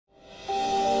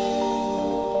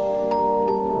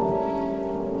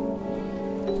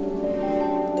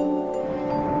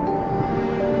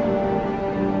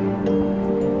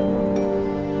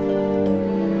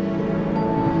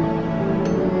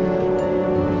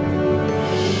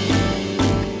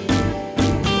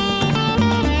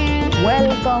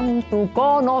Welcome to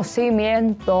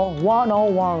Conocimiento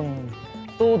 101.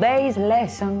 Today's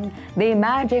lesson, the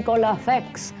magical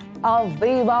effects of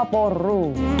Viva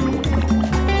Porru.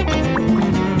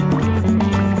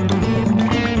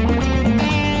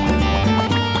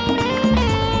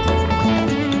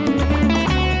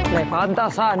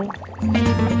 Levantasan.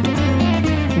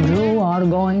 You are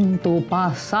going to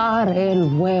pasar el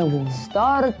huevo,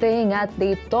 starting at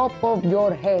the top of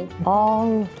your head,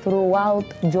 all throughout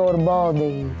your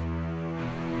body.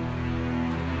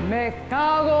 Me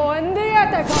cago en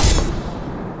dieta.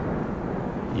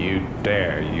 You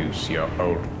dare use your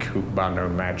old cubano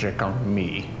magic on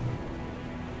me.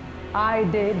 I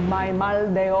did my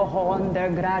mal de ojo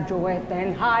undergraduate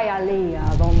en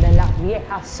Hialeah, donde las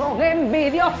viejas son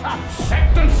envidiosas.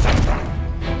 Sector Sector!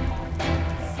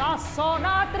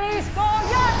 Sazonatriz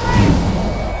Collatriz.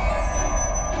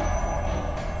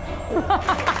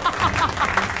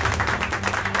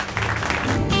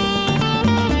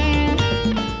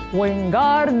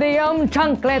 Wingardium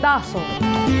Chancletazo.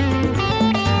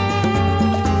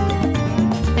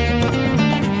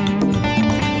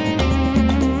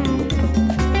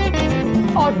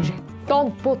 Oye,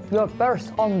 don't put your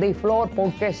purse on the floor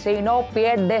porque si no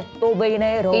pierdes tu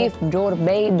dinero. If your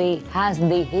baby has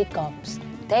the hiccups,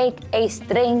 take a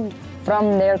string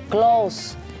from their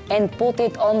clothes and put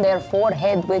it on their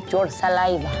forehead with your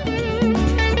saliva.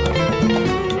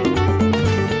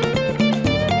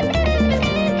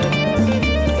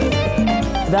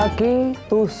 The key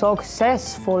to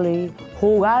successfully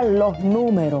jugar los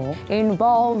números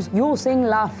involves using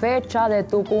la fecha de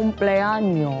tu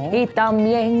cumpleaños y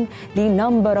también the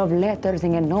number of letters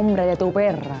en el nombre de tu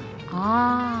perra.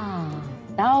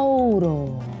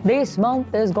 Tauro. This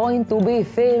month is going to be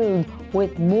filled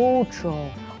with mucho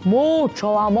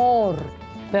amor.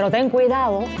 Pero ten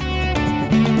cuidado.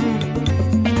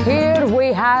 Here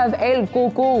we have el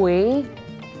cucuy,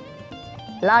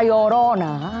 la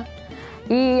llorona,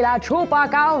 y la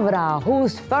chupacabra,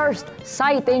 whose first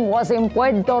sighting was in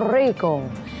Puerto Rico,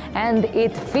 and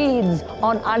it feeds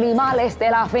on animales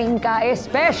de la finca,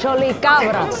 especially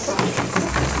cabras.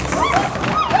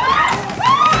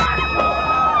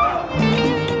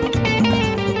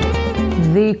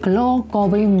 The cloak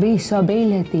of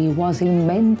invisibility was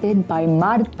invented by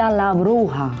Marta la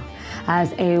Bruja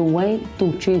as a way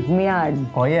to chismear.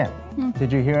 Oye,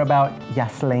 did you hear about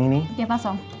Yaslani? ¿Qué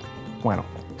pasó? Bueno,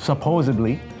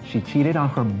 supposedly, she cheated on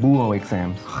her BUO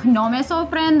exams. No me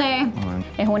sorprende.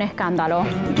 Es un escándalo.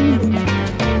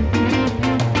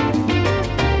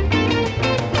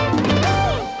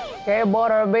 ¿Qué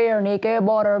butterbeer ni qué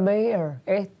butterbeer?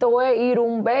 Esto es ir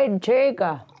un bed,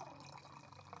 chica.